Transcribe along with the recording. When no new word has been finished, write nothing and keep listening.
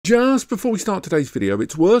Just before we start today's video,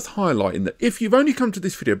 it's worth highlighting that if you've only come to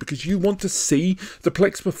this video because you want to see the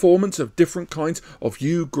PLEX performance of different kinds of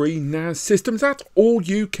UGreen NAS systems, that's all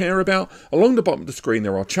you care about. Along the bottom of the screen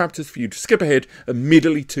there are chapters for you to skip ahead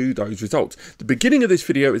immediately to those results. The beginning of this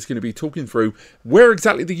video is going to be talking through where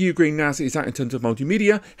exactly the UGreen NAS is at in terms of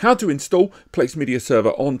multimedia, how to install PLEX Media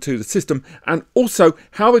Server onto the system, and also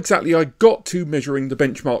how exactly I got to measuring the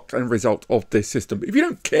benchmark and result of this system. If you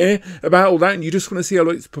don't care about all that and you just want to see how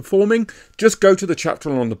it's performing, just go to the chapter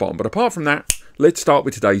along the bottom. But apart from that, let's start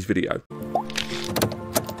with today's video.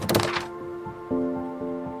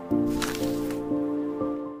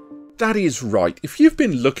 That is right. If you've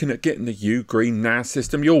been looking at getting the UGreen NAS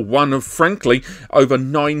system, you're one of, frankly, over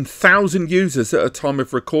 9,000 users at a time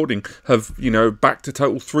of recording have, backed a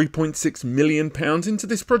total £3.6 million into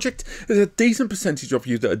this project. There's a decent percentage of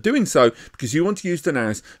you that are doing so because you want to use the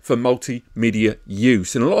NAS for multimedia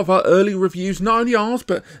use. And a lot of our early reviews, not only ours,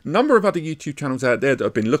 but a number of other YouTube channels out there that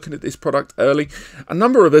have been looking at this product early, a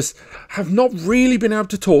number of us have not really been able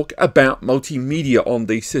to talk about multimedia on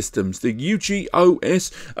these systems. The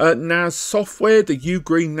UGOS NAS software, the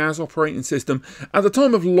UGreen NAS operating system, at the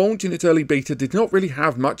time of launching its early beta did not really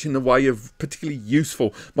have much in the way of particularly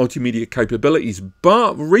useful multimedia capabilities.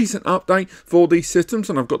 But recent update for these systems,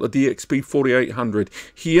 and I've got the DXP4800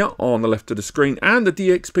 here on the left of the screen, and the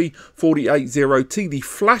DXP4800T, the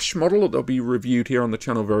flash model that will be reviewed here on the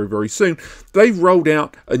channel very, very soon. They've rolled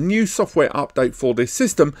out a new software update for this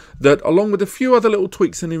system that, along with a few other little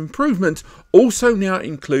tweaks and improvements, also now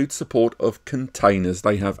includes support of containers.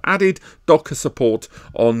 They have added Docker support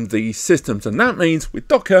on these systems, and that means with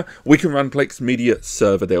Docker we can run PLEX Media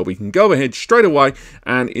Server there. We can go ahead straight away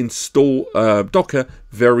and install Docker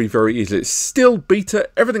very, very easily. It's still beta.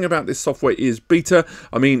 Everything about this software is beta.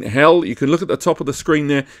 I mean, hell, you can look at the top of the screen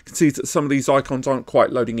there. You can see that some of these icons aren't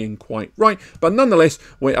quite loading in quite right, but nonetheless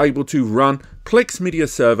we're able to run PLEX Media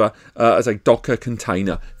Server as a Docker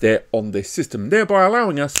container there on this system, thereby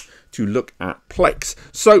allowing us to look at PLEX.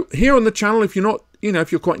 So here on the channel, if you're not,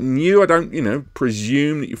 if you're quite new, I don't,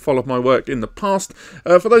 presume that you followed my work in the past.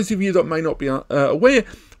 For those of you that may not be aware,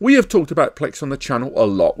 we have talked about PLEX on the channel a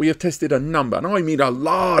lot. We have tested a number, and I mean a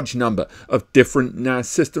large number, of different NAS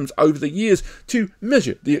systems over the years to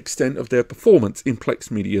measure the extent of their performance in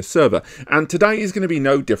PLEX Media Server. And today is going to be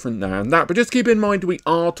no different than that. But just keep in mind, we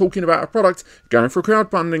are talking about a product going for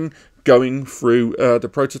crowdfunding, going through the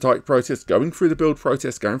prototype process, going through the build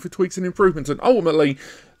process, going through tweaks and improvements, and ultimately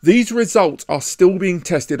these results are still being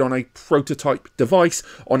tested on a prototype device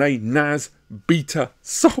on a NAS beta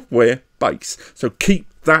software base. So keep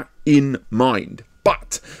that in mind.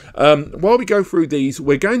 But while we go through these,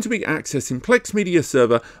 we're going to be accessing PLEX Media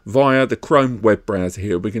Server via the Chrome web browser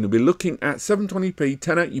here. We're going to be looking at 720p,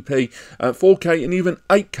 1080p, 4K and even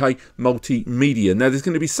 8K multimedia. Now there's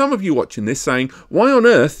going to be some of you watching this saying, why on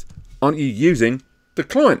earth aren't you using the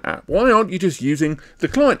client app? Why aren't you just using the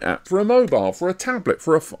client app for a mobile, for a tablet,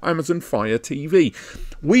 for a Amazon Fire TV?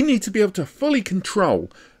 We need to be able to fully control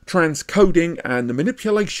transcoding and the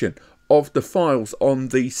manipulation of the files on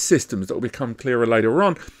these systems. That will become clearer later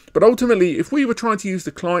on. But ultimately, if we were trying to use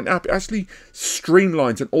the client app, it actually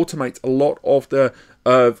streamlines and automates a lot of the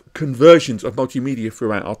conversions of multimedia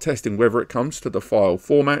throughout our testing, whether it comes to the file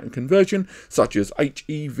format and conversion, such as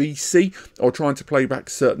HEVC, or trying to play back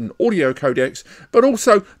certain audio codecs, but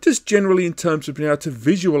also just generally in terms of being able to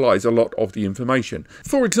visualize a lot of the information.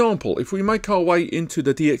 For example, if we make our way into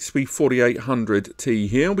the DXP4800T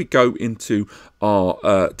here, we go into our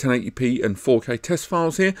 1080p and 4K test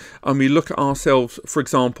files here, and we look at ourselves, for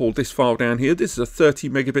example, this file down here. This is a 30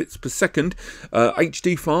 megabits per second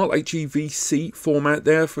HD file, HEVC format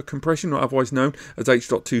there for compression, or otherwise known as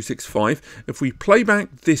H.265. If we play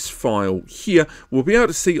back this file here, we'll be able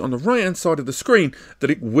to see on the right hand side of the screen that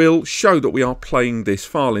it will show that we are playing this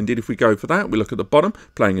file. Indeed, if we go for that, we look at the bottom,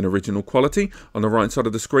 playing in original quality, on the right side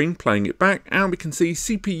of the screen, playing it back, and we can see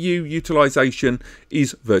CPU utilization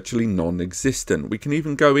is virtually non-existent. We can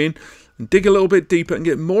even go in and dig a little bit deeper and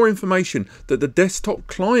get more information that the desktop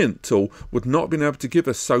client tool would not have been able to give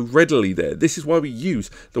us so readily there. This is why we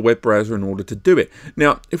use the web browser in order to do it.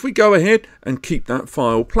 Now, if we go ahead and keep that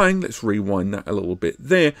file playing, let's rewind that a little bit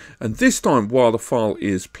there. And this time, while the file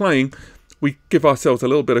is playing, we give ourselves a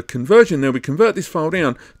little bit of conversion there. We convert this file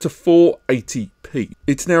down to 480p.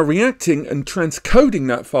 It's now reacting and transcoding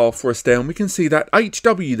that file for us down. We can see that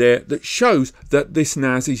HW there that shows that this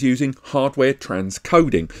NAS is using hardware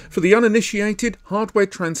transcoding. For the uninitiated, hardware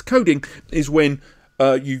transcoding is when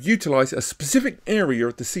you utilize a specific area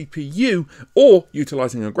of the CPU or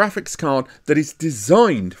utilizing a graphics card that is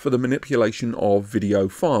designed for the manipulation of video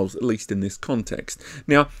files, at least in this context.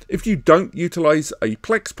 Now, if you don't utilize a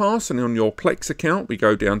PLEX pass, and on your PLEX account, we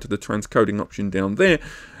go down to the transcoding option down there,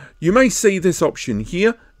 you may see this option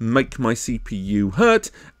here, make my CPU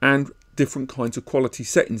hurt, and different kinds of quality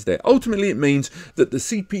settings there. Ultimately, it means that the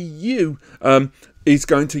CPU is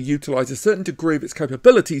going to utilize a certain degree of its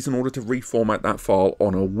capabilities in order to reformat that file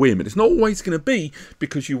on a whim. And it's not always going to be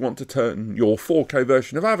because you want to turn your 4K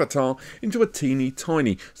version of Avatar into a teeny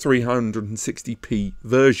tiny 360p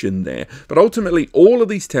version there. But ultimately, all of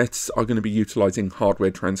these tests are going to be utilizing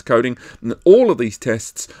hardware transcoding, and all of these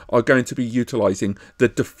tests are going to be utilizing the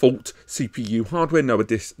default CPU hardware, no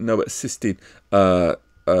assisted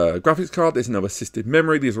graphics card, there's no assisted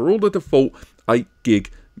memory. These are all the default 8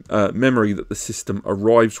 gig memory that the system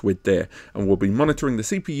arrives with there, and we'll be monitoring the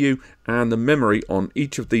CPU and the memory on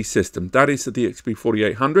each of these systems. That is the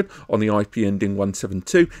DXP4800 on the IP ending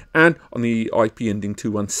 172, and on the IP ending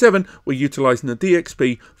 217 we're utilizing the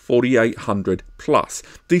DXP4800 Plus.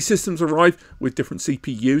 These systems arrive with different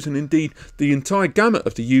CPUs, and indeed the entire gamut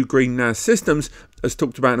of the UGreen NAS systems, as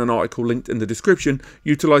talked about in an article linked in the description,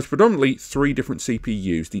 utilize predominantly 3 different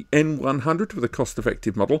CPUs. The N100 for the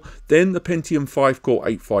cost-effective model, then the Pentium 5-core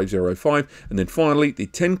 8505, and then finally the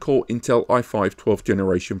 10-core Intel i5 12th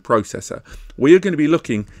generation processor. We are going to be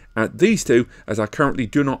looking at these two, as I currently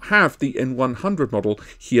do not have the N100 model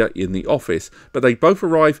here in the office, but they both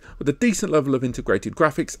arrive with a decent level of integrated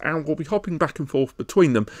graphics, and we'll be hopping back and forth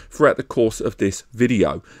between them throughout the course of this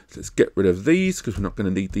video. So let's get rid of these because we're not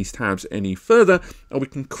going to need these tabs any further, and we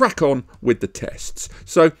can crack on with the tests.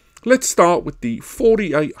 So let's start with the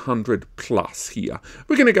 4800 Plus here.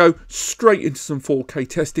 We're going to go straight into some 4K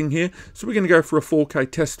testing here. So we're going to go for a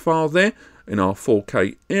 4K test file there in our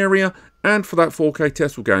 4K area. And for that 4K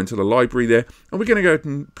test, we'll go into the library there, and we're going to go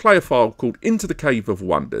and play a file called Into the Cave of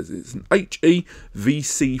Wonders. It's an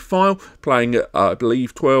HEVC file, playing at, I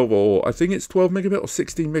believe, 12 or I think it's 12 megabit or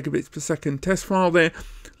 16 megabits per second test file there.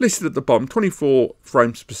 Listed at the bottom, 24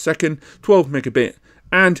 frames per second, 12 megabit,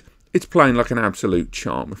 and it's playing like an absolute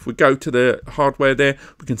charm. If we go to the hardware there,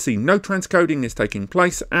 we can see no transcoding is taking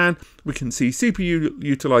place, and we can see CPU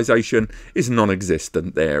utilization is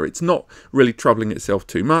non-existent there. It's not really troubling itself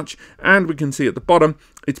too much, and we can see at the bottom,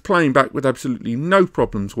 it's playing back with absolutely no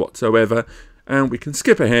problems whatsoever, and we can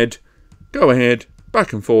skip ahead, go ahead,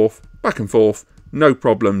 back and forth, no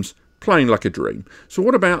problems, playing like a dream. So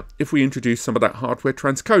what about if we introduce some of that hardware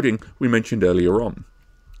transcoding we mentioned earlier on?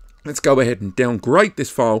 Let's go ahead and downgrade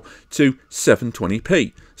this file to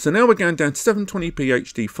 720p. So now we're going down to 720p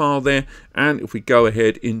HD file there, and if we go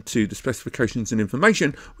ahead into the specifications and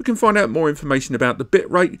information, we can find out more information about the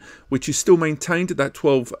bitrate, which is still maintained at that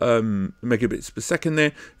 12 megabits per second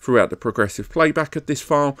there throughout the progressive playback of this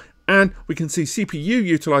file. And we can see CPU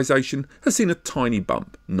utilization has seen a tiny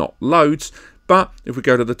bump, not loads. But if we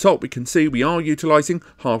go to the top, we can see we are utilizing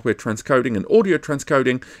hardware transcoding, and audio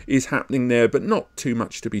transcoding is happening there, but not too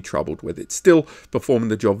much to be troubled with. It's still performing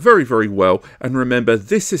the job very, very well. And remember,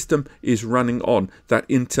 this system is running on that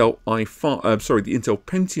Intel the Intel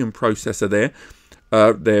Pentium processor there.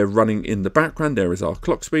 They're running in the background. There is our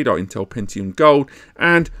clock speed, our Intel Pentium Gold,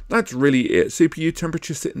 and that's really it. CPU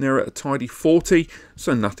temperature sitting there at a tidy 40,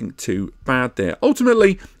 so nothing too bad there.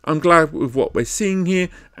 Ultimately, I'm glad with what we're seeing here,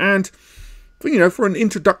 and for an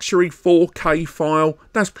introductory 4K file,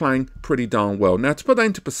 that's playing pretty darn well. Now, to put that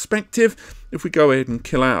into perspective, if we go ahead and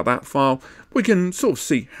kill out that file, we can sort of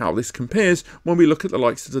see how this compares when we look at the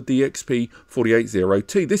likes of the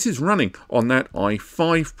DXP4800T. This is running on that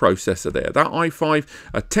i5 processor there. That i5,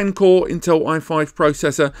 a 10-core Intel i5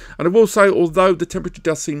 processor. And I will say, although the temperature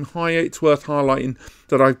does seem higher, it's worth highlighting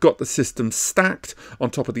that I've got the system stacked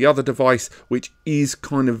on top of the other device, which is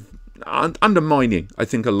kind of undermining, I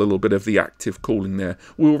think, a little bit of the active cooling there.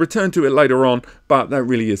 We'll return to it later on, but that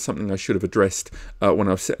really is something I should have addressed when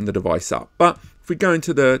I was setting the device up. But if we go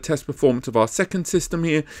into the test performance of our second system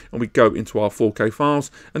here, and we go into our 4K files,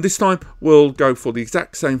 and this time we'll go for the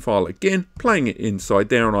exact same file again, playing it inside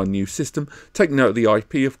there on our new system. Take note of the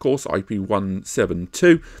IP, of course,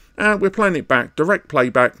 IP172. And we're playing it back, direct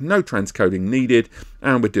playback, no transcoding needed,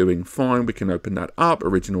 and we're doing fine. We can open that up,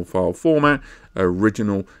 original file format,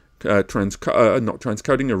 original not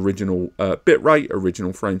transcoding, original bitrate,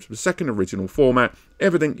 original frames per second, original format,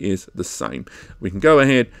 everything is the same. We can go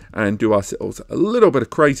ahead and do ourselves a little bit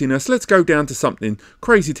of craziness. Let's go down to something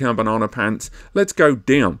crazy town banana pants. Let's go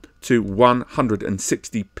down to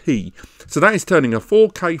 160p. So that is turning a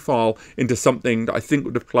 4K file into something that I think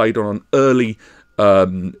would have played on an early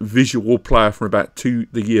visual player from about the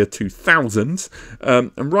year 2000s.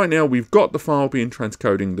 And right now we've got the file being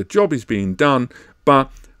transcoding, the job is being done,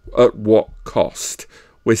 but at what cost?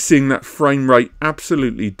 We're seeing that frame rate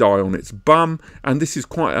absolutely die on its bum, and this is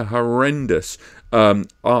quite a horrendous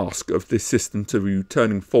ask of this system to be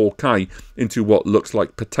turning 4K into what looks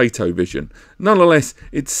like potato vision. Nonetheless,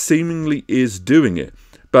 it seemingly is doing it,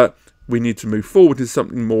 but we need to move forward to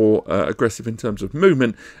something more aggressive in terms of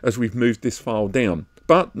movement as we've moved this file down.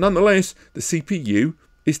 But nonetheless, the CPU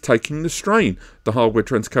is taking the strain. The hardware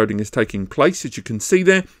transcoding is taking place, as you can see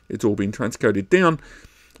there. It's all been transcoded down.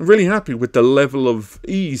 I'm really happy with the level of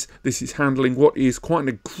ease this is handling what is quite an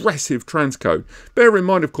aggressive transcode. Bear in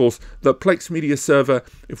mind, of course, that PLEX Media Server,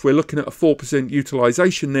 if we're looking at a 4%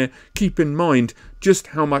 utilization there, keep in mind just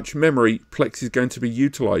how much memory PLEX is going to be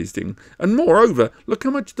utilizing. And moreover, look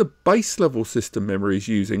how much the base level system memory is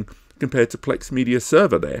using compared to PLEX Media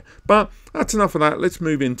Server there. But that's enough of that. Let's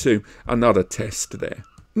move into another test there.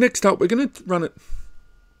 Next up, we're going to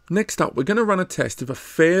run a test of a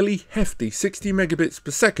fairly hefty 60 megabits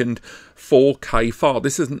per second 4K file.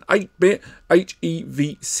 This is an 8-bit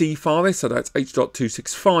HEVC file, so that's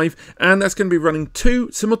H.265, and that's going to be running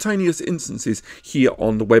 2 simultaneous instances here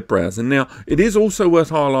on the web browser. Now, it is also worth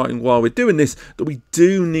highlighting while we're doing this that we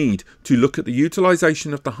do need to look at the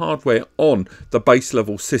utilization of the hardware on the base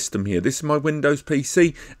level system here. This is my Windows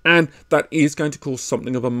PC, and that is going to cause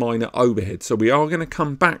something of a minor overhead. So we are going to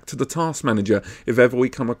come back to the task manager if ever we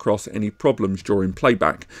come across any problems during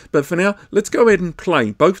playback. But for now, let's go ahead and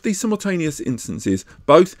play both these simultaneous instances,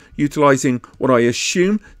 both utilizing what I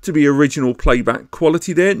assume to be original playback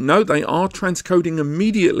quality there. No, they are transcoding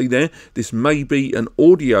immediately there. This may be an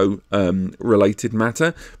audio related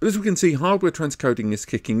matter, but as we can see, hardware transcoding is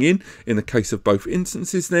kicking in the case of both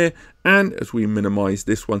instances there. And as we minimize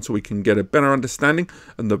this one so we can get a better understanding,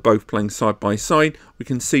 and they're both playing side by side, we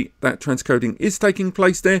can see that transcoding is taking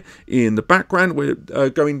place there in the background. We're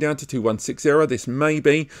going down to 2160. This may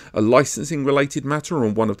be a licensing related matter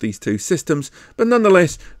on one of these two systems, but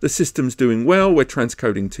nonetheless, the system's doing well. We're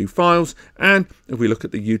transcoding 2 files, and if we look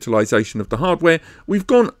at the utilization of the hardware, we've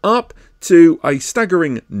gone up to a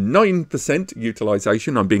staggering 9%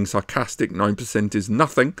 utilization. I'm being sarcastic, 9% is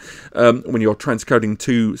nothing when you're transcoding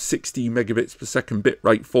 2 60 megabits per second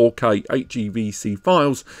bitrate 4K HEVC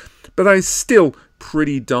files, but that is still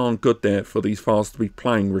pretty darn good there for these files to be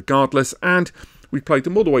playing regardless, and we played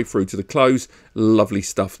them all the way through to the close. Lovely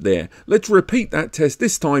stuff there. Let's repeat that test,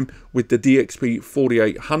 this time with the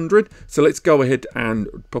DXP4800. So let's go ahead and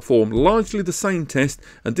perform largely the same test,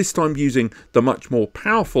 and this time using the much more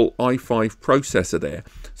powerful i5 processor there.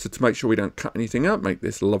 So to make sure we don't cut anything out, make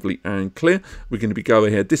this lovely and clear, we're going to be go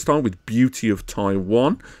ahead this time with Beauty of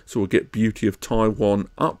Taiwan. So we'll get Beauty of Taiwan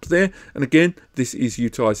up there. And again, this is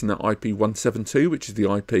utilizing that IP172, which is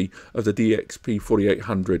the IP of the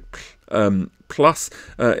DXP4800 Plus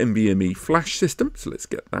NVMe flash system. So let's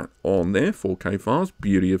get that on there, 4K files,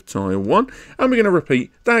 Beauty of Taiwan. And we're going to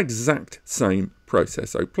repeat that exact same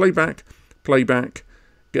process. So playback,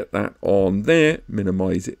 get that on there,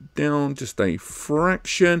 minimize it down just a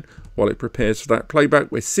fraction while it prepares for that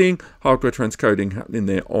playback. We're seeing hardware transcoding happening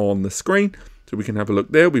there on the screen. So we can have a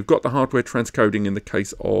look there. We've got the hardware transcoding in the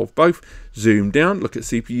case of both. Zoom down, look at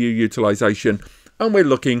CPU utilization, and we're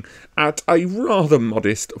looking at a rather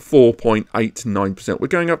modest 4.89%. We're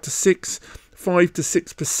going up to 5 to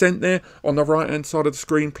 6% there on the right hand side of the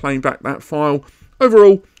screen, playing back that file.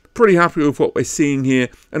 Overall, pretty happy with what we're seeing here.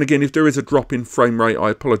 And again, if there is a drop in frame rate, I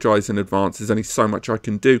apologize in advance. There's only so much I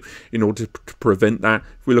can do in order to prevent that.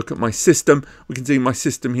 If we look at my system, we can see my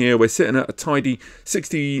system here. We're sitting at a tidy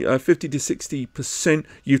 50 to 60%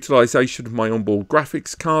 utilization of my onboard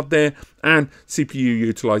graphics card there, and CPU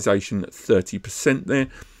utilization at 30% there.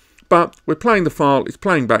 But we're playing the file, it's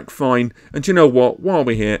playing back fine. And you know what, while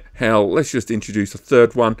we're here, hell, let's just introduce a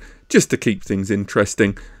third one just to keep things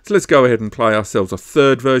interesting. So let's go ahead and play ourselves a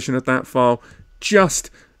third version of that file just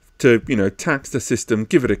to, you know, tax the system,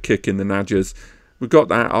 give it a kick in the nadgers. We've got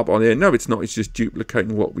that up on here. No, it's not, it's just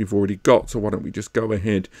duplicating what we've already got. So why don't we just go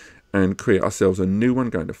ahead and create ourselves a new one,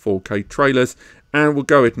 going to 4K trailers, and we'll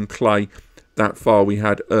go ahead and play that file we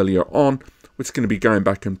had earlier on, which is going to be going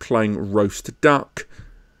back and playing Roast Duck.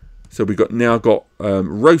 So we've now got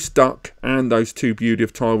Roast Duck and those 2 Beauty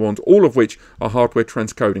of Taiwans, all of which are hardware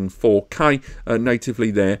transcoding 4K natively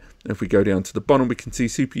there. And if we go down to the bottom, we can see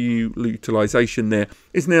CPU utilization there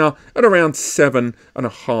is now at around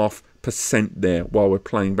 7.5% there while we're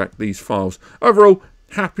playing back these files. Overall,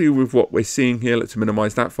 happy with what we're seeing here. Let's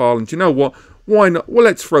minimize that file. And do you know what? Why not? Well,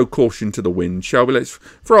 let's throw caution to the wind, shall we? Let's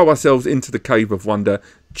throw ourselves into the cave of wonder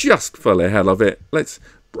just for the hell of it. Let's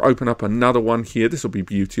open up another one here. This will be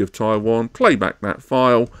Beauty of Taiwan. Play back that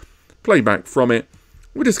file. Play back from it.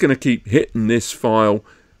 We're just going to keep hitting this file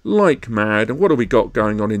like mad. And what have we got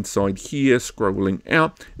going on inside here? Scrolling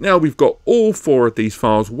out. Now we've got all 4 of these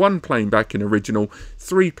files, 1 playing back in original,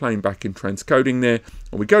 3 playing back in transcoding there.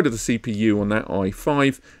 And we go to the CPU on that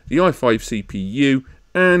i5, the i5 CPU,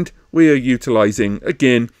 and we are utilizing,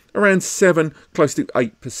 again, around 7, close to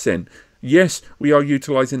 8%. Yes, we are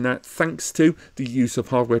utilizing that thanks to the use of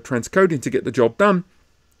hardware transcoding to get the job done.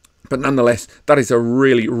 But nonetheless, that is a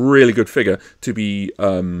really, really good figure to be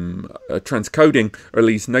transcoding, or at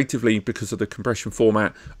least natively, because of the compression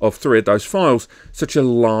format of 3 of those files, such a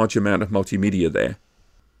large amount of multimedia there.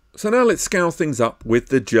 So now let's scale things up with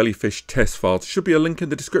the Jellyfish test files. There should be a link in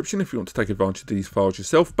the description if you want to take advantage of these files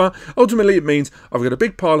yourself. But ultimately it means I've got a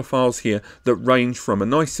big pile of files here that range from a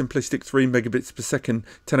nice simplistic 3 megabits per second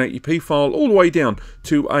 1080p file all the way down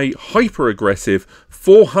to a hyper aggressive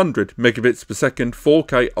 400 megabits per second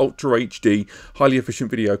 4K Ultra HD highly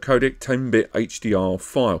efficient video codec 10-bit HDR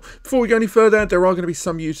file. Before we go any further, there are going to be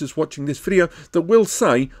some users watching this video that will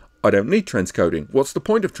say, I don't need transcoding. What's the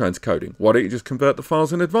point of transcoding? Why don't you just convert the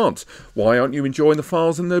files in advance? Why aren't you enjoying the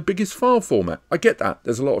files in the biggest file format? I get that.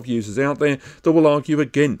 There's a lot of users out there that will argue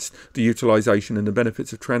against the utilization and the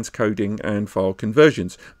benefits of transcoding and file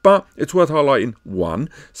conversions. But it's worth highlighting, 1,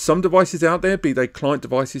 some devices out there, be they client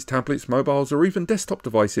devices, tablets, mobiles, or even desktop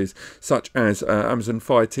devices, such as Amazon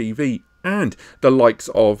Fire TV and the likes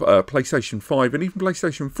of PlayStation 5 and even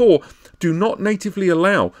PlayStation 4, do not natively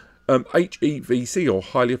allow HEVC or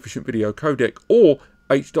highly efficient video codec or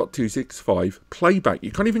H.265 playback.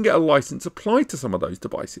 You can't even get a license applied to some of those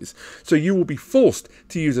devices. So you will be forced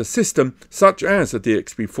to use a system such as a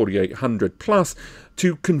DXP4800 Plus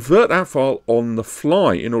to convert that file on the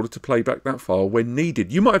fly in order to play back that file when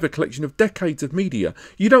needed. You might have a collection of decades of media.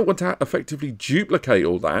 You don't want to effectively duplicate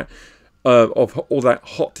all that. Of all that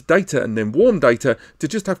hot data and then warm data to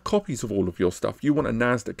just have copies of all of your stuff. You want a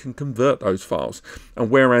NAS that can convert those files.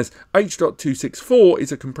 And whereas H.264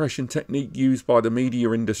 is a compression technique used by the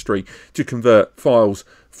media industry to convert files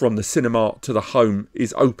from the cinema to the home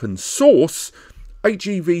is open source,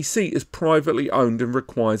 HEVC is privately owned and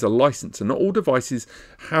requires a license, and not all devices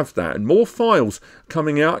have that. And more files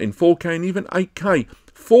coming out in 4K and even 8K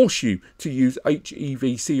force you to use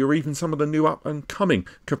HEVC or even some of the new up and coming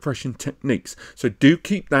compression techniques. So do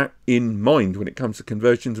keep that in mind when it comes to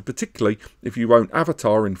conversions, and particularly if you own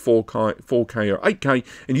Avatar in 4K or 8K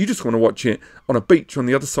and you just want to watch it on a beach on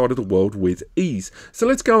the other side of the world with ease. So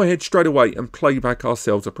let's go ahead straight away and play back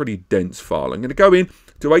ourselves a pretty dense file. I'm going to go in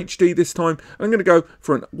to HD this time. I'm going to go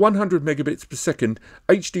for an 100 megabits per second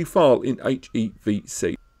HD file in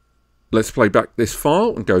HEVC. Let's play back this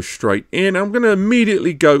file and go straight in. I'm going to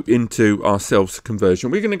immediately go into our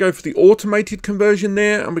self-conversion. We're going to go for the automated conversion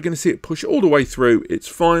there, and we're going to see it push all the way through. It's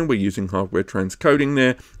fine. We're using hardware transcoding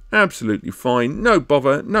there. Absolutely fine. No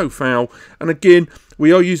bother, no foul. And again,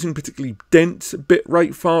 we are using particularly dense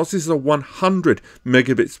bitrate files. This is a 100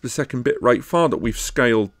 megabits per second bitrate file that we've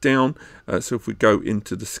scaled down. So if we go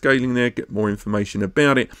into the scaling there, get more information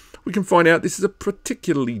about it, we can find out this is a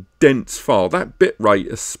particularly dense file. That bitrate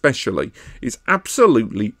especially is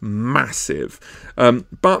absolutely massive,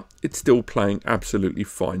 but it's still playing absolutely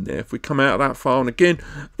fine there. If we come out of that file, and again,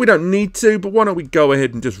 we don't need to, but why don't we go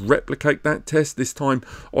ahead and just replicate that test, this time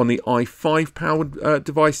on the i5 powered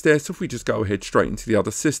device there. So if we just go ahead straight into the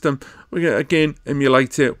other system, we're going to again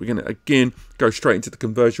emulate it. We're going to again go straight into the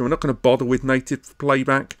conversion. We're not going to bother with native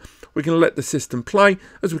playback. We're going to let the system play.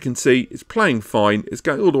 As we can see, it's playing fine. It's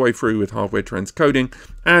going all the way through with hardware transcoding,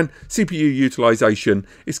 and CPU utilization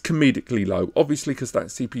is comedically low, obviously because that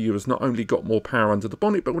CPU has not only got more power under the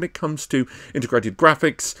bonnet, but when it comes to integrated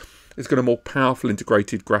graphics, it's got a more powerful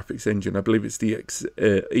integrated graphics engine. I believe it's the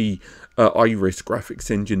Iris graphics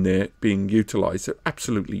engine there being utilized. So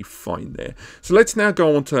absolutely fine there. So let's now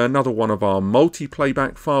go on to another one of our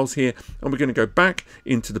multi-playback files here, and we're going to go back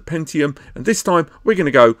into the Pentium, and this time we're going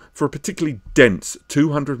to go for a particularly dense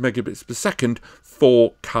 200 megabits per second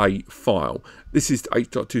 4K file. This is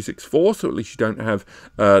H.264, so at least you don't have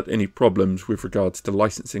any problems with regards to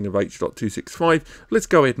licensing of H.265. Let's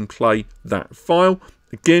go ahead and play that file.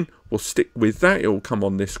 Again, we'll stick with that. It will come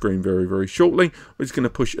on this screen very, very shortly. We're just going to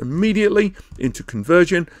push immediately into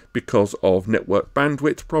conversion because of network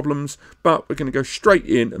bandwidth problems, but we're going to go straight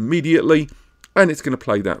in immediately, and it's going to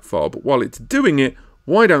play that file. But while it's doing it,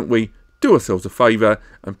 why don't we do ourselves a favor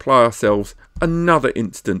and play ourselves another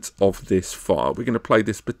instance of this file. We're going to play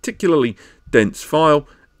this particularly dense file,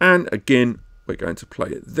 and again, we're going to play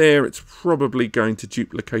it there. It's probably going to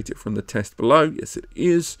duplicate it from the test below. Yes, it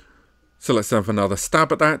is. So let's have another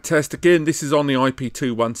stab at that test. Again, this is on the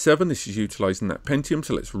IP217. This is utilizing that Pentium.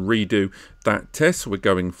 So let's redo that test. So we're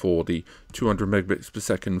going for the 200 megabits per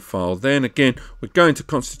second file. Then again, we're going to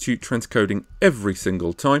constitute transcoding every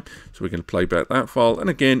single time. So we're going to play back that file. And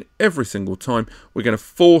again, every single time, we're going to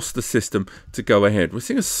force the system to go ahead. We're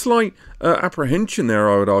seeing a slight apprehension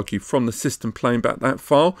there, I would argue, from the system playing back that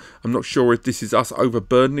file. I'm not sure if this is us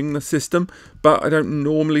overburdening the system, but I don't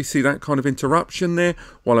normally see that kind of interruption there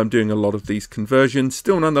while I'm doing a lot of these conversions.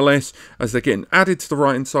 Still, nonetheless, as they're getting added to the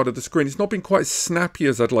right-hand side of the screen, it's not been quite as snappy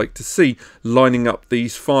as I'd like to see lining up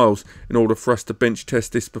these files in order for us to bench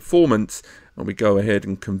test this performance. And we go ahead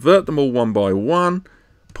and convert them all one by one,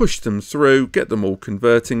 push them through, get them all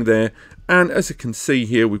converting there. And as you can see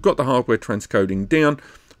here, we've got the hardware transcoding down.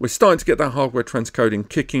 We're starting to get that hardware transcoding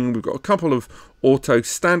kicking. We've got a couple of auto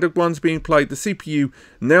standard ones being played. The CPU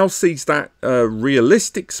now sees that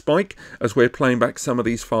realistic spike as we're playing back some of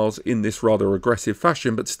these files in this rather aggressive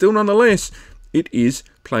fashion, but still nonetheless, it is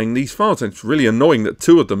playing these files, and it's really annoying that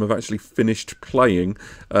two of them have actually finished playing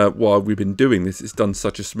while we've been doing this. It's done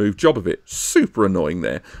such a smooth job of it. Super annoying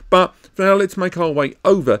there. But for now, let's make our way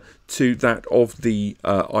over to that of the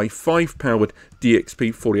i5 powered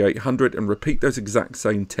DXP4800 and repeat those exact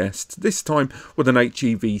same tests, this time with an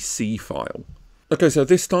HEVC file. Okay, so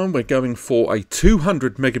this time we're going for a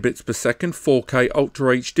 200 megabits per second 4K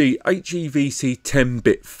Ultra HD HEVC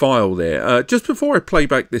 10-bit file there. Just before I play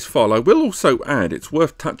back this file, I will also add, it's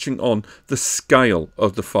worth touching on the scale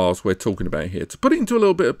of the files we're talking about here. To put it into a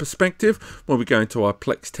little bit of perspective, when we go into our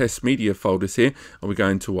PLEX test media folders here, and we go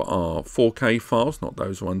into our 4K files, not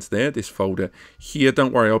those ones there, this folder here,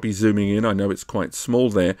 don't worry, I'll be zooming in, I know it's quite small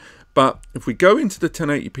there, but if we go into the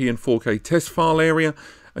 1080p and 4K test file area,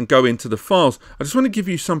 and go into the files, I just want to give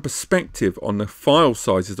you some perspective on the file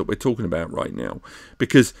sizes that we're talking about right now,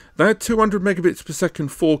 because that 200 megabits per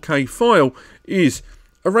second 4K file is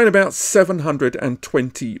around about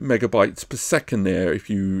 720 megabytes per second there, if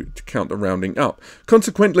you count the rounding up.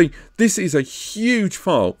 Consequently, this is a huge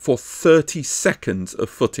file for 30 seconds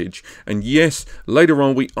of footage. And yes, later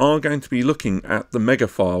on we are going to be looking at the mega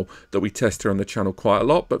file that we test here on the channel quite a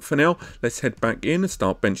lot. But for now, let's head back in and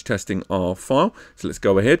start bench testing our file. So let's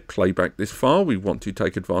go ahead, play back this file. We want to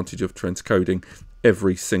take advantage of transcoding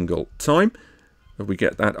every single time. If we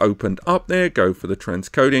get that opened up there, go for the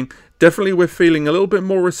transcoding. Definitely we're feeling a little bit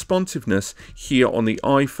more responsiveness here on the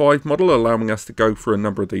i5 model, allowing us to go for a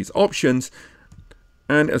number of these options.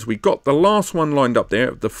 And as we got the last one lined up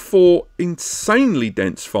there, the 4 insanely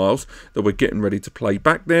dense files that we're getting ready to play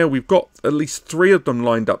back there, we've got at least 3 of them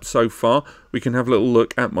lined up so far. We can have a little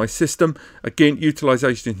look at my system. Again,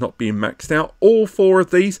 utilization is not being maxed out. All 4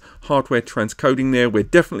 of these hardware transcoding there. We're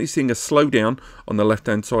definitely seeing a slowdown on the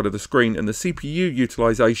left-hand side of the screen, and the CPU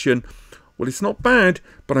utilization, well, it's not bad,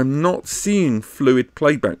 but I'm not seeing fluid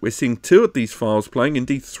playback. We're seeing 2 of these files playing,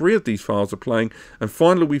 indeed 3 of these files are playing, and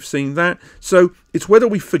finally we've seen that. So it's whether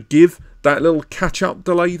we forgive that little catch-up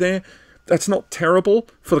delay there. That's not terrible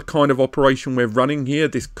for the kind of operation we're running here,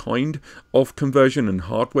 this kind of conversion and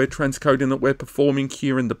hardware transcoding that we're performing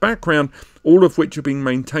here in the background, all of which are being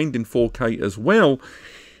maintained in 4K as well.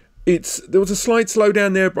 There was a slight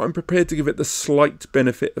slowdown there, but I'm prepared to give it the slight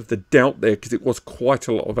benefit of the doubt there, because it was quite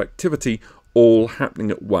a lot of activity all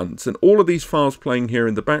happening at once. And all of these files playing here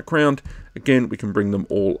in the background, again, we can bring them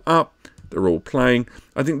all up. They're all playing.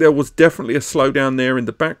 I think there was definitely a slowdown there in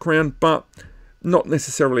the background, but not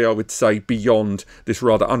necessarily, I would say, beyond this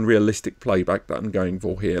rather unrealistic playback that I'm going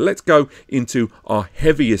for here. Let's go into our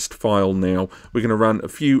heaviest file now. We're going to run a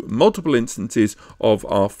few multiple instances of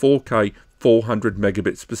our 4K 400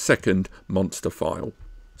 megabits per second monster file.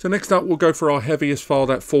 So next up, we'll go for our heaviest file,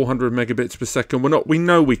 that 400 megabits per second. We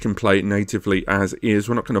know we can play it natively as is.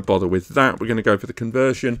 We're not going to bother with that. We're going to go for the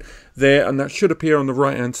conversion there, and that should appear on the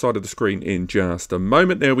right-hand side of the screen in just a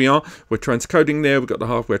moment. There we are. We're transcoding there. We've got the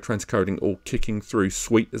hardware transcoding all kicking through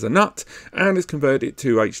sweet as a nut, and it's converted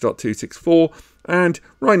to H.264. And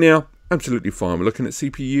right now, absolutely fine. We're looking at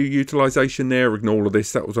CPU utilization there. Ignore all of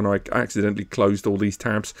this. That was when I accidentally closed all these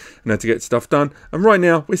tabs and had to get stuff done. And right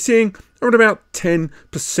now, we're seeing around about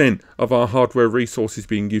 10% of our hardware resources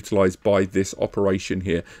being utilized by this operation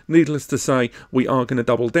here. Needless to say, we are going to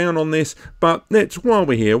double down on this, but while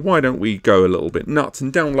we're here, why don't we go a little bit nuts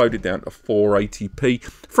and download it down to 480p.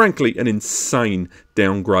 Frankly, an insane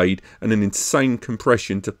downgrade and an insane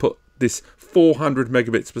compression to put this 400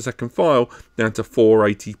 megabits per second file down to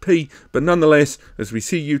 480p, but nonetheless, as we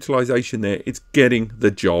see utilization there, it's getting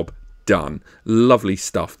the job done. Lovely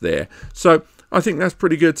stuff there. So I think that's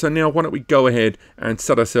pretty good. So now why don't we go ahead and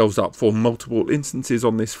set ourselves up for multiple instances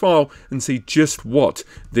on this file and see just what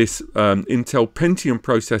this Intel Pentium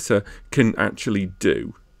processor can actually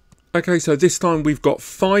do. Okay, so this time we've got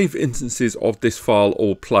 5 instances of this file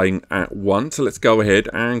all playing at once. So let's go ahead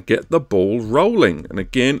and get the ball rolling. And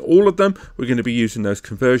again, all of them, we're going to be using those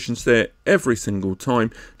conversions there every single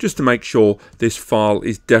time, just to make sure this file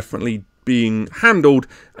is definitely being handled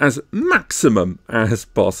as maximum as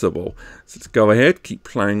possible. So let's go ahead, keep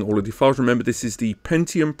playing all of the files. Remember, this is the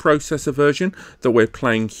Pentium processor version that we're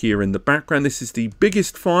playing here in the background. This is the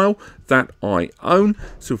biggest file that I own.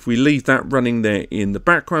 So if we leave that running there in the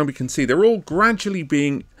background, we can see they're all gradually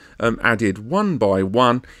being added one by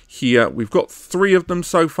one here. We've got 3 of them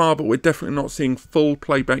so far, but we're definitely not seeing full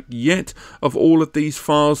playback yet of all of these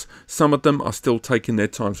files. Some of them are still taking their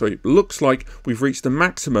time, so it looks like we've reached the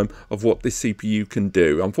maximum of what this CPU can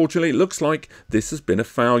do. Unfortunately, it looks like this has been a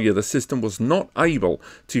failure. The system was not able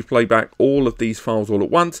to play back all of these files all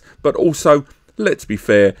at once, but also, let's be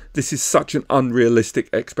fair, this is such an unrealistic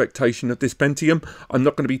expectation of this Pentium. I'm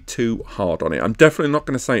not going to be too hard on it. I'm definitely not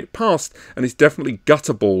going to say it passed, and it's definitely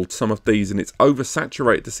gutterballed some of these, and it's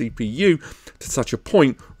oversaturated the CPU to such a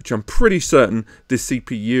point, which I'm pretty certain this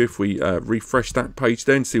CPU, if we refresh that page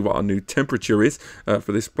there and see what our new temperature is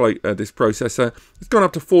for this processor, it's gone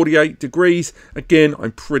up to 48 degrees. Again,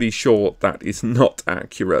 I'm pretty sure that is not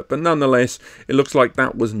accurate, but nonetheless, it looks like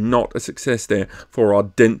that was not a success there for our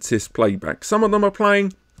densest playback. Some of them are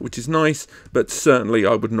playing, which is nice, but certainly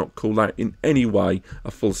I would not call that in any way a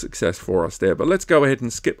full success for us there. But let's go ahead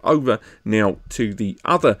and skip over now to the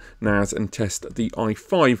other NAS and test the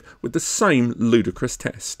i5 with the same ludicrous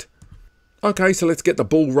test. Okay, so let's get the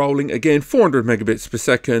ball rolling again. 400 megabits per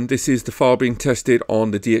second. This is the file being tested on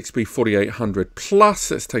the DXP4800 Plus.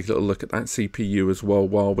 Let's take a little look at that CPU as well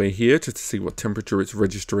while we're here, just to see what temperature it's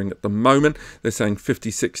registering at the moment. They're saying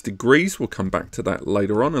 56 degrees. We'll come back to that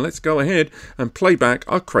later on. And let's go ahead and play back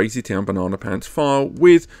our Crazy Town Banana Pants file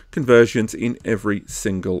with conversions in every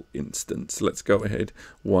single instance. Let's go ahead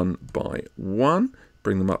one by one.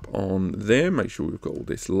 Bring them up on there. Make sure we've got all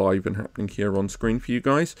this live and happening here on screen for you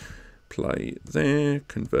guys. Play there,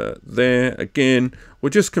 convert there. Again, we're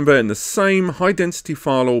just converting the same high density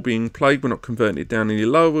file all being played. We're not converting it down any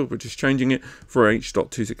lower. We're just changing it from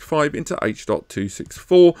H.265 into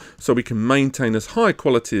H.264 so we can maintain as high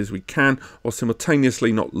quality as we can while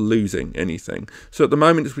simultaneously not losing anything. So at the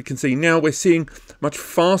moment, as we can see now, we're seeing much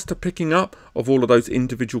faster picking up of all of those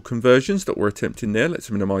individual conversions that we're attempting there.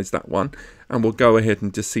 Let's minimize that one, and we'll go ahead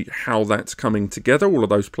and just see how that's coming together, all of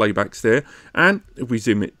those playbacks there. And if we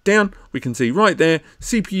zoom it down, we can see right there,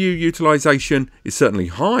 CPU utilization is certainly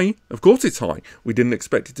high. Of course it's high. We didn't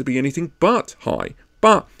expect it to be anything but high.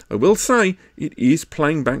 But I will say it is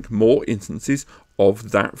playing back more instances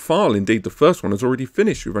of that file. Indeed, the first one has already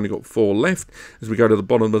finished. We've only got 4 left. As we go to the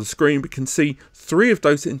bottom of the screen, we can see 3 of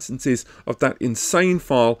those instances of that insane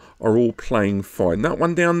file are all playing fine. That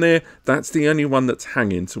one down there, that's the only one that's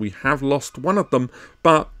hanging. So we have lost one of them,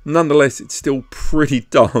 but nonetheless, it's still pretty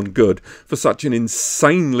darn good for such an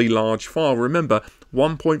insanely large file. Remember,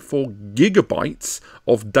 1.4 gigabytes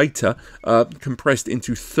of data compressed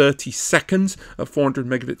into 30 seconds at 400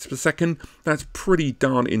 megabits per second. That's pretty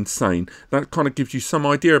darn insane. That kind of gives you some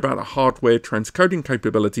idea about the hardware transcoding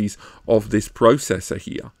capabilities of this processor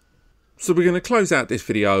here. So we're going to close out this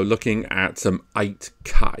video looking at some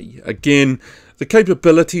 8K. Again, the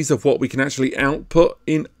capabilities of what we can actually output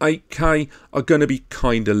in 8K are going to be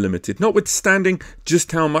kind of limited, notwithstanding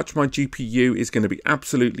just how much my GPU is going to be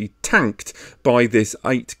absolutely tanked by this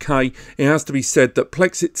 8K. It has to be said that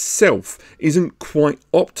PLEX itself isn't quite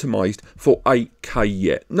optimized for 8K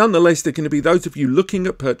yet. Nonetheless, there are going to be those of you looking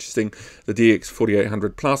at purchasing the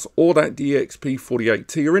DX4800 Plus or that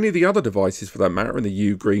DXP48T or any of the other devices for that matter in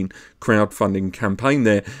the UGreen crowdfunding campaign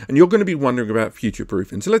there, and you're going to be wondering about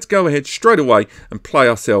future-proofing. So let's go ahead straight away and play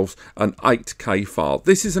ourselves an 8K file.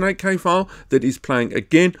 This is an 8K file that is playing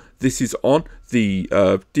again. This is on the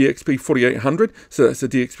DXP4800, so that's the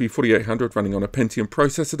DXP4800 running on a Pentium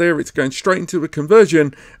processor there. It's going straight into a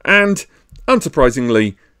conversion, and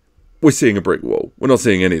unsurprisingly, we're seeing a brick wall. We're not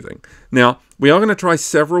seeing anything. Now, we are going to try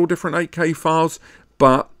several different 8K files,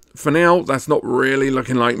 but for now, that's not really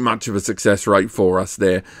looking like much of a success rate for us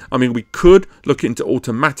there. I mean, we could look into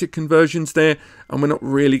automatic conversions there, and we're not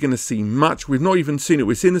really going to see much. We've not even seen it.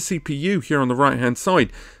 We're seeing the CPU here on the right hand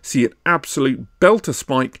side see an absolute belter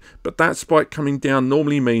spike, but that spike coming down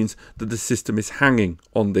normally means that the system is hanging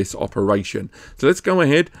on this operation. So let's go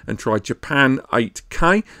ahead and try Japan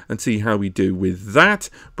 8K and see how we do with that.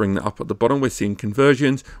 Bring that up at the bottom. We're seeing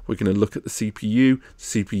conversions. We're going to look at the CPU.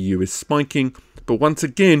 The CPU is spiking. But once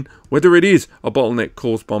again, whether it is a bottleneck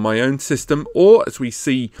caused by my own system, or as we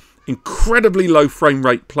see incredibly low frame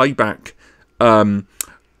rate playback,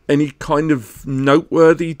 any kind of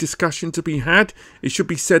noteworthy discussion to be had, it should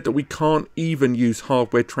be said that we can't even use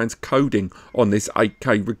hardware transcoding on this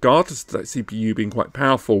 8K, regardless of that CPU being quite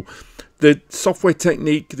powerful. The software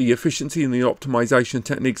technique, the efficiency and the optimization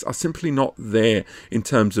techniques are simply not there in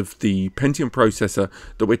terms of the Pentium processor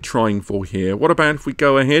that we're trying for here. What about if we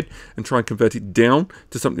go ahead and try and convert it down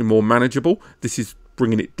to something more manageable? This is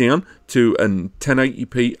bringing it down to a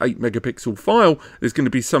 1080p 8 megapixel file. There's going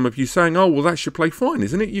to be some of you saying, oh, well, that should play fine,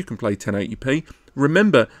 isn't it? You can play 1080p.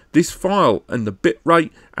 Remember, this file and the bit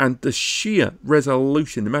rate and the sheer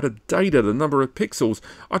resolution, the amount of data, the number of pixels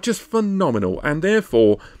are just phenomenal, and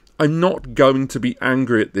therefore I'm not going to be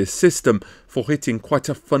angry at this system for hitting quite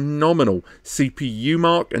a phenomenal CPU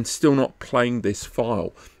mark and still not playing this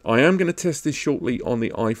file. I am going to test this shortly on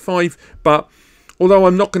the i5, but although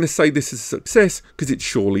I'm not going to say this is a success, because it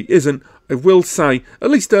surely isn't, I will say,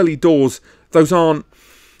 at least early doors, those aren't,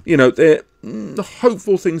 you know, they're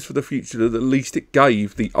hopeful things for the future that at least it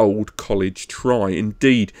gave the old college try.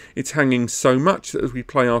 Indeed, it's hanging so much that as we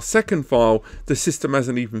play our second file, the system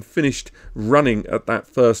hasn't even finished running at that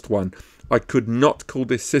first one. I could not call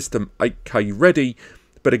this system 8K ready,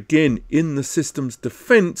 but again, in the system's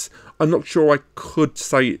defense, I'm not sure I could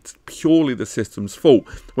say it's purely the system's fault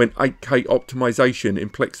when 8K optimization in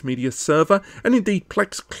PLEX Media Server and indeed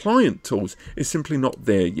PLEX client tools is simply not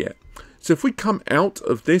there yet. So if we come out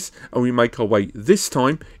of this and we make our way this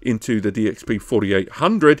time into the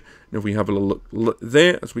DXP4800, and if we have a look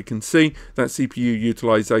there, as we can see, that CPU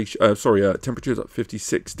utilization, temperature is at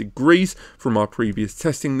 56 degrees from our previous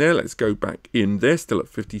testing there. Let's go back in there, still at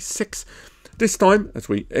 56. This time, as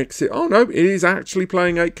we exit, oh no, it is actually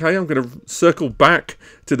playing 8K. I'm going to circle back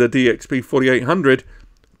to the DXP4800.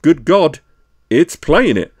 Good God, it's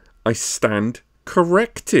playing it. I stand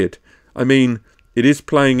corrected. I mean, it is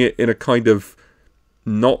playing it in a kind of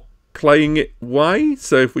not playing it way.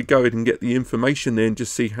 So if we go ahead and get the information there and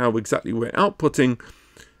just see how exactly we're outputting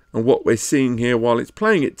and what we're seeing here while it's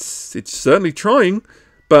playing, it's certainly trying,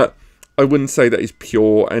 but I wouldn't say that is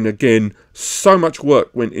pure. And again, so much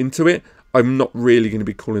work went into it. I'm not really going to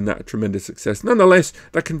be calling that a tremendous success. Nonetheless,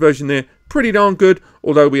 that conversion there, pretty darn good,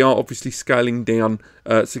 although we are obviously scaling down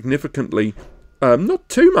significantly. Not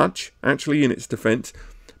too much, actually, in its defense.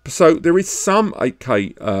 So there is some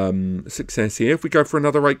 8K success here. If we go for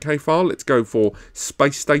another 8K file, let's go for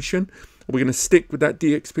Space Station. We're going to stick with that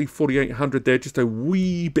DXP4800 there just a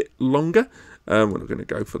wee bit longer. We're not going to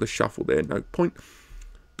go for the shuffle there, no point.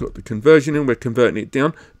 Got the conversion in, we're converting it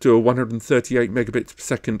down to a 138 megabits per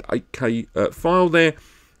second 8K file there.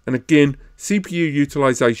 And again, CPU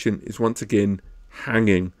utilization is once again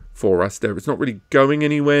hanging for us there. It's not really going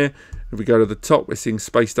anywhere. If we go to the top, we're seeing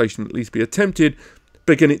Space Station at least be attempted.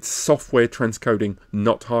 But again, it's software transcoding,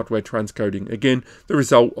 not hardware transcoding. Again, the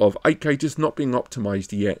result of 8K just not being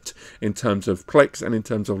optimized yet in terms of PLEX and in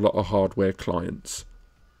terms of a lot of hardware clients.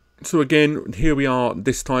 So again, here we are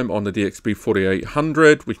this time on the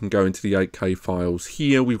DXP4800. We can go into the 8K files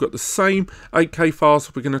here. We've got the same 8K files.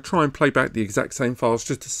 So we're going to try and play back the exact same files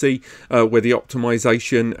just to see where the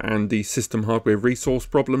optimization and the system hardware resource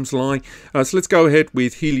problems lie. So let's go ahead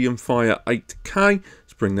with Helium Fire 8K.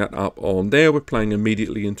 Let's bring that up on there. We're playing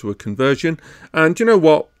immediately into a conversion. And you know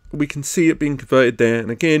what? We can see it being converted there,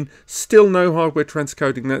 and again, still no hardware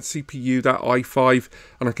transcoding. That CPU, that i5,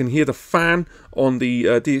 and I can hear the fan on the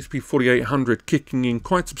DXP4800 kicking in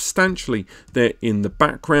quite substantially there in the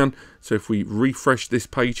background. So if we refresh this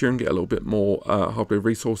page here and get a little bit more hardware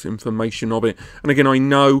resource information of it, and again, I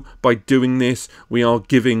know by doing this we are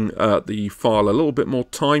giving the file a little bit more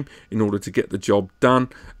time in order to get the job done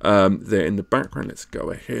there in the background. Let's go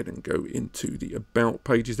ahead and go into the about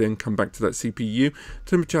pages then come back to that CPU.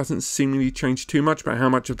 Temperature hasn't seemingly changed too much, but how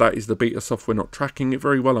much of that is the beta software not tracking it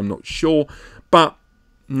very well, I'm not sure. But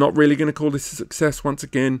not really going to call this a success once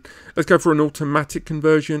again. Let's go for an automatic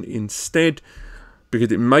conversion instead,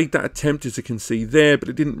 because it made that attempt, as you can see there, but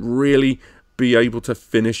it didn't really be able to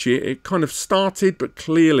finish it. It kind of started, but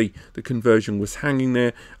clearly the conversion was hanging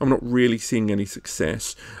there. I'm not really seeing any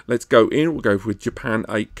success. Let's go in. We'll go with Japan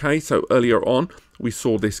 8K. So earlier on, we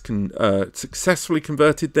saw this successfully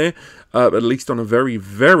converted there, at least on a very,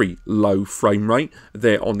 very low frame rate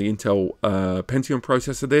there on the Intel Pentium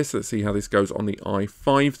processor there. So let's see how this goes on the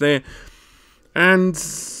i5 there. And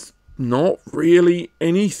not really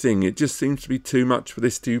anything. It just seems to be too much for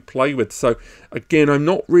this to play with. So again, I'm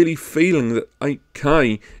not really feeling that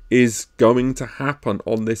 8K is going to happen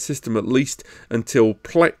on this system, at least until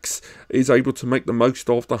PLEX is able to make the most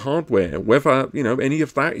of the hardware. Whether, you know, any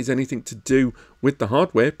of that is anything to do with the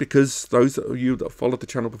hardware, because those of you that followed the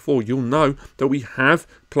channel before, you'll know that we have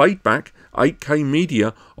played back 8K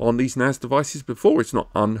media on these NAS devices before. It's not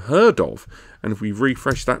unheard of. And if we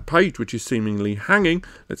refresh that page, which is seemingly hanging,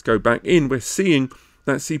 let's go back in, we're seeing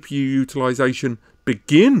that CPU utilization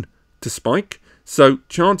begin to spike. So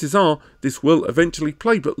chances are this will eventually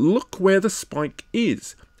play, but look where the spike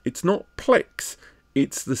is. It's not PLEX,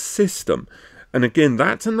 it's the system. And again,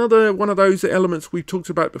 that's another one of those elements we've talked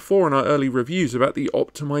about before in our early reviews about the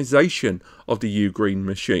optimization of the UGreen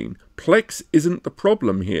machine. PLEX isn't the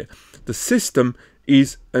problem here. The system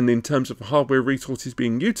is, and in terms of hardware resources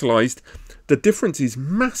being utilized, the difference is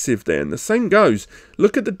massive there. And the same goes,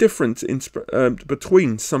 look at the difference in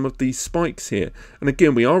between some of these spikes here. And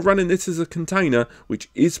again, we are running this as a container, which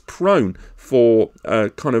is prone for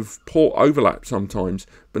kind of poor overlap sometimes.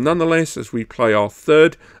 But nonetheless, as we play our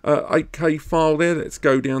third 8K file there, let's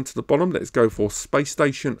go down to the bottom. Let's go for Space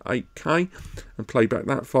Station 8K and play back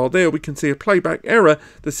that file there. We can see a playback error.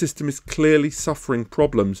 The system is clearly suffering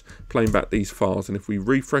problems playing back these files. And if we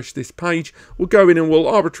refresh this page, we'll go in and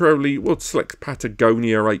we'll select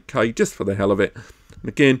Patagonia 8K just for the hell of it. And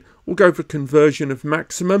again, we'll go for conversion of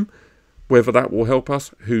maximum. Whether that will help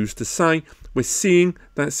us, who's to say? We're seeing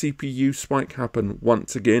that CPU spike happen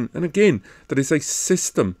once again. And again, that is a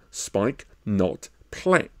system spike, not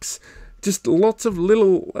PLEX. Just lots of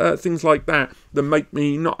little things like that that make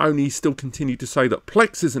me not only still continue to say that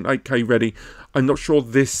PLEX isn't 8K ready, I'm not sure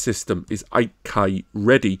this system is 8K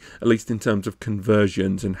ready, at least in terms of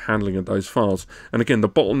conversions and handling of those files. And again, the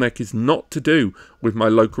bottleneck is not to do with my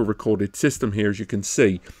local recorded system here, as you can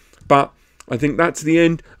see. But I think that's the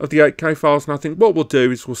end of the 8K files, and I think what we'll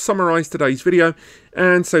do is we'll summarize today's video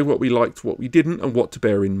and say what we liked, what we didn't, and what to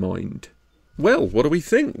bear in mind. Well, what do we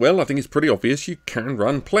think? Well, I think it's pretty obvious you can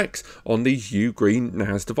run PLEX on these UGreen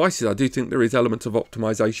NAS devices. I do think there is elements of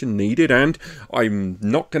optimization needed, and I'm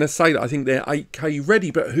not going to say that I think they're 8K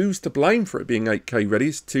ready, but who's to blame for it being 8K ready?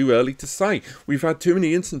 It's too early to say. We've had too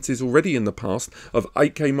many instances already in the past of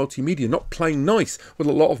 8K multimedia not playing nice with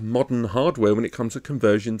a lot of modern hardware when it comes to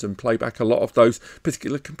conversions and playback, a lot of those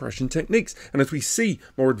particular compression techniques. And as we see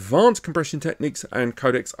more advanced compression techniques and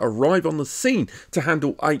codecs arrive on the scene to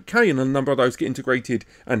handle 8K, and a number of those get integrated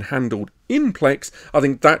and handled in PLEX, I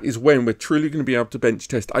think that is when we're truly going to be able to bench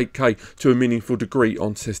test 8K to a meaningful degree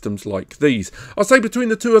on systems like these. I'll say between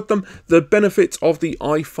the two of them, the benefits of the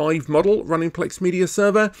i5 model running PLEX Media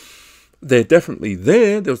Server, they're definitely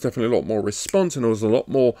there. There was definitely a lot more response, and there was a lot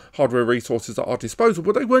more hardware resources at our disposal,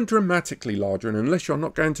 but they weren't dramatically larger. And unless you are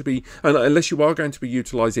going to be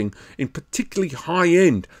utilizing in particularly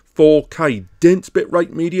high-end 4K dense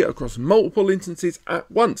bitrate media across multiple instances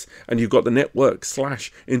at once, and you've got the network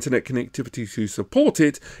 / internet connectivity to support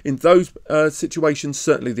it, in those situations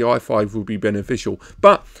certainly the i5 will be beneficial.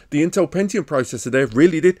 But the Intel Pentium processor there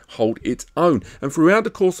really did hold its own, and throughout the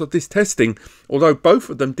course of this testing, although both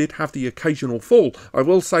of them did have the occasional fall, I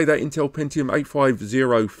will say that Intel Pentium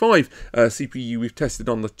 8505 CPU we've tested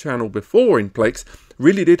on the channel before in PLEX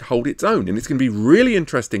really did hold its own. And it's going to be really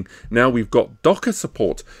interesting now we've got Docker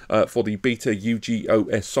support for the beta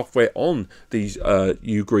UGOS software on these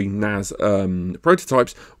UGreen NAS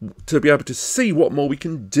prototypes, to be able to see what more we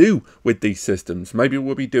can do with these systems. Maybe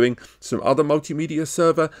we'll be doing some other multimedia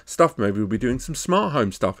server stuff, maybe we'll be doing some smart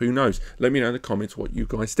home stuff, who knows. Let me know in the comments what you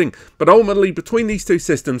guys think. But ultimately, between these two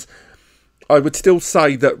systems, I would still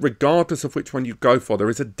say that regardless of which one you go for, there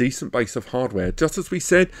is a decent base of hardware. Just as we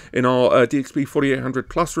said in our DXP4800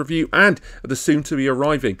 Plus review and the soon-to-be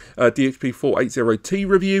arriving DXP4800T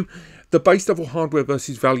review, the base level hardware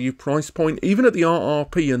versus value price point, even at the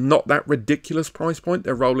RRP and not that ridiculous price point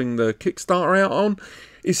they're rolling the Kickstarter out on,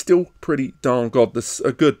 is still pretty darn good.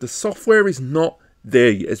 The software is not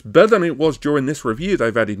there yet. It's better than it was during this review.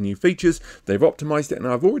 They've added new features, they've optimized it, and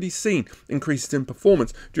I've already seen increases in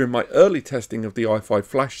performance during my early testing of the i5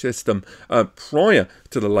 flash system prior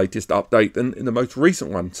to the latest update and in the most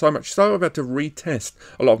recent one. So much so I've had to retest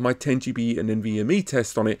a lot of my 10GB and NVMe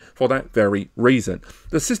tests on it for that very reason.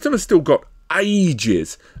 The system has still got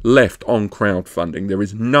ages left on crowdfunding. There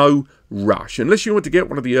is no rush. Unless you want to get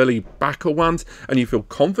one of the early backer ones and you feel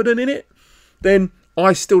confident in it, then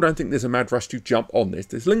I still don't think there's a mad rush to jump on this.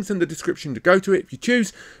 There's links in the description to go to it if you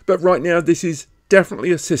choose, but right now this is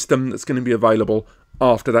definitely a system that's going to be available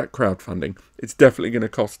after that crowdfunding. It's definitely going to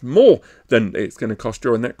cost more than it's going to cost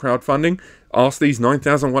during that crowdfunding. Ask these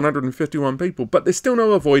 9,151 people, but there's still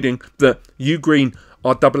no avoiding that UGreen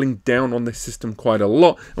are doubling down on this system quite a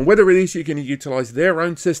lot, and whether it is you're going to utilize their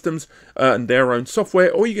own systems and their own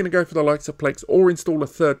software, or you're going to go for the likes of PLEX or install a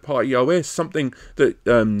third-party OS, something that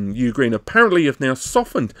UGreen apparently have now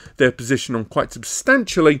softened their position on quite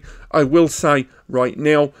substantially. I will say right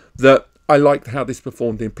now that I liked how this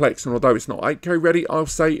performed in PLEX, and although it's not 8K ready, I'll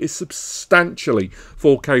say it's substantially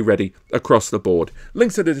 4K ready across the board.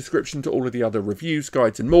 Links in the description to all of the other reviews,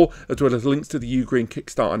 guides and more, as well as links to the UGreen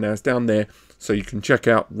Kickstarter NAS down there, so you can check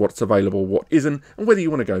out what's available, what isn't, and whether you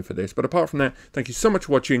want to go for this. But apart from that, thank you so much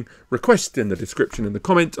for watching. Request in the description in the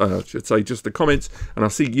comments, I should say just the comments, and I'll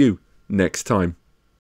see you next time.